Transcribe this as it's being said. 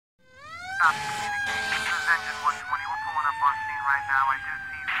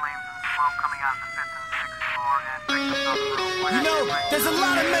There's a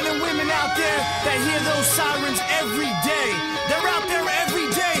lot of men and women out there that hear those sirens every day. They're out there every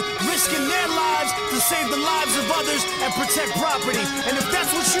day risking their lives to save the lives of others and protect property. And if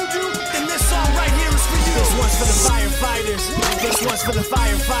that's what you do, then this song right here is for you. This one's for the firefighters. This one's for the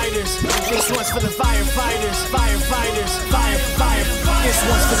firefighters. This one's for the firefighters. Firefighters. This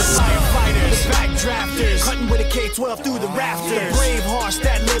one's for the firefighters. The backdrafters, cutting with a K-12 through the rafters. The brave hearts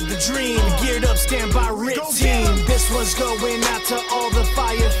that live the dream. Geared up, standby, RIT team. This one's going out to all the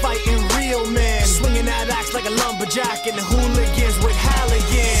firefighting real men. Swinging that axe like a lumberjack and the hooligans with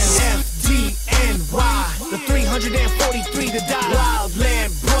Halligans. FDNY, the 343 to die.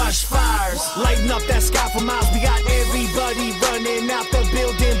 Wildland brush fires, lighting up that sky for miles. We got everybody running out the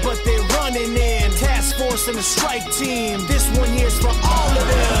building, but they're running in. Task force and the strike team. This one here's for all of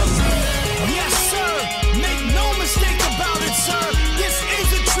them. Yes, sir. Make no mistake about it, sir. This is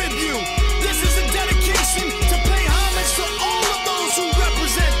a tribute. This is a dedication to pay homage to all of those who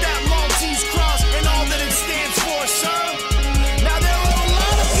represent that Maltese cross and all that it stands for, sir. Now, there are a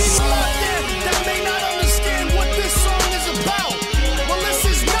lot of people out there that may not understand what this song is about. Well, this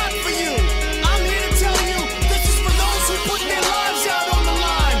is not for you. I'm here to tell you this is for those who put their lives out on the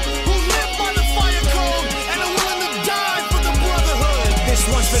line, who live by the fire code and are willing to die for the brotherhood. This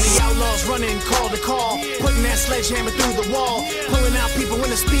one's for the outlaws running call to call, putting that sledgehammer through the wall, pulling out people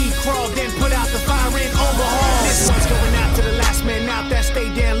in a speed crawl, then put out the fire and overhaul. This one's going out to the last man out that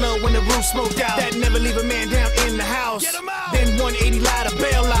stayed down low when the roof smoked out, that never leave a man down in the house. Then 180 light a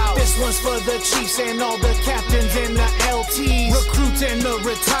bailout. This one's for the chiefs and all the captains and the LTs, recruits and the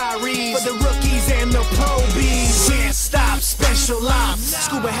retirees, for the rookies and the probies. Can't stop special ops,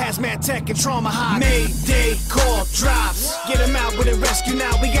 scuba hazmat tech and trauma hot. Mayday call drops, get them out with a rescue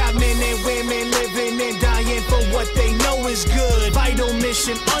now. We got men and women living and dying for what they know is good. Vital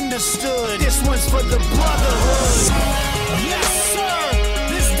mission understood. This one's for the brotherhood. Yes, sir.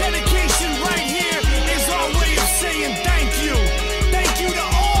 This dedication right here is our way of saying thank you. Thank you to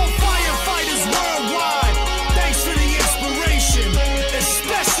all firefighters worldwide. Thanks for the inspiration,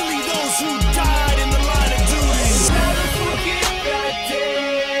 especially those who died in the line of duty. Never forget that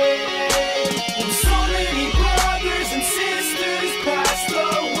day when so many brothers and sisters passed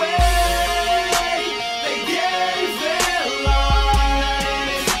away. They gave their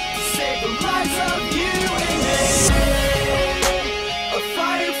lives to save the lives of you and me. A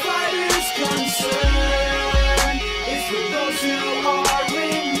firefighter's concern is for those who are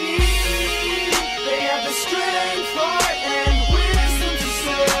in need. They have the strength, heart, and wisdom to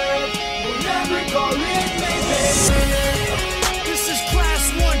serve whatever call it may be. This is Class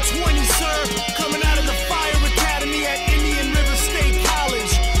 120, sir, coming out of the Fire Academy at Indian River State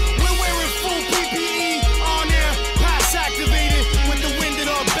College. We're wearing full PPE, on air, pass activated, with the wind at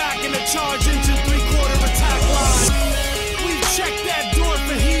our back and a charge engine 3/4 attack line. We've checked that door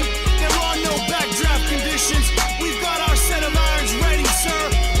for heat. There are no backdraft conditions. We've got our set of irons ready, sir.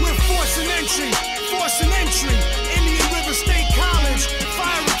 We're forcing entry. Indian River State College,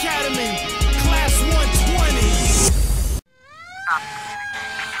 Fire Academy, Class 120. Stop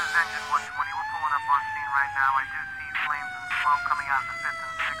communications. This is Engine 120. We're pulling up on scene right now. I do see flames and smoke coming out of the 5th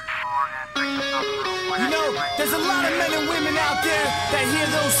and 6th floor and breaking up the roof. You know, there's a lot of men and women out there that hear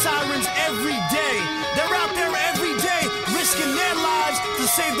those sirens every day. They're out there every day risking their lives to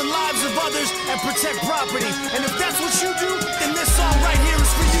save the lives of others and protect property. And if that's what you do, then this song right here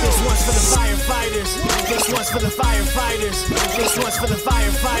is for you. This one's for the firefighters. This one's for the firefighters. This one's for the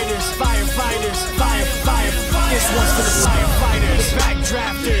firefighters. Firefighters. This one's for the firefighters. The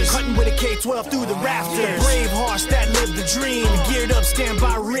backdrafters, cutting with a K-12 through the rafters. The brave hearts that live the dream. Geared up,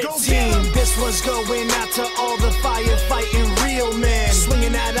 standby, RIT team. This one's going out to all the firefighting real men.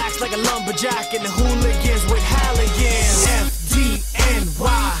 Swinging that axe like a lumberjack and the hooligans with Halligans.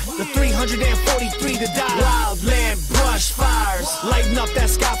 FDNY, the 343 to die. Wildland brush fires, lighting up that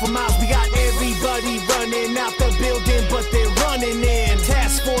sky for miles. We got everybody running out the building, but they're running in.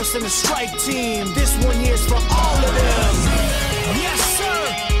 Task force and the strike team. This one here's for all of them. Yes, sir.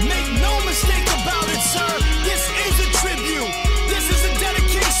 Make no mistake about it, sir. This is a tribute. This is a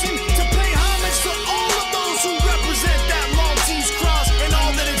dedication to pay homage to all of those who represent that Maltese cross and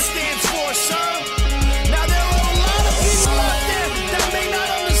all that it stands for, sir. Now, there are a lot of people out there that may not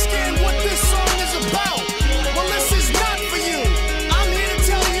understand what this song is about. Well, this is not for you. I'm here to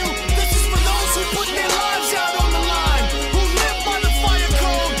tell you this is for those who put their lives out on the line, who live by the fire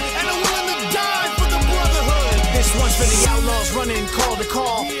code and are willing to die for the brotherhood. This one's for the outlaws running call to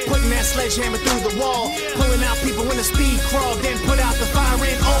call, putting that sledgehammer through the wall, pulling out people in a speed crawl, then put out the fire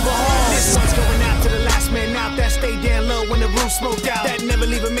and overhaul. This one's going out to the last man out that stayed down low when the roof smoked out, that never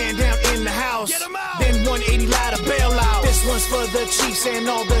leave a man down in the house. Then 180 light a bailout. This one's for the chiefs and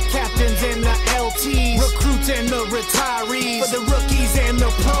all the captains and the LTs, recruits and the retirees, for the rookies and the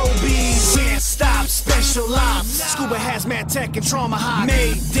probies. Can't stop, special ops, scuba hazmat tech and trauma hot.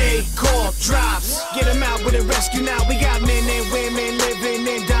 Mayday call drops, get them out with a rescue now. We got men and women living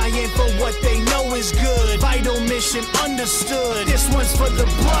and dying for what they know is good. Vital mission understood. This one's for the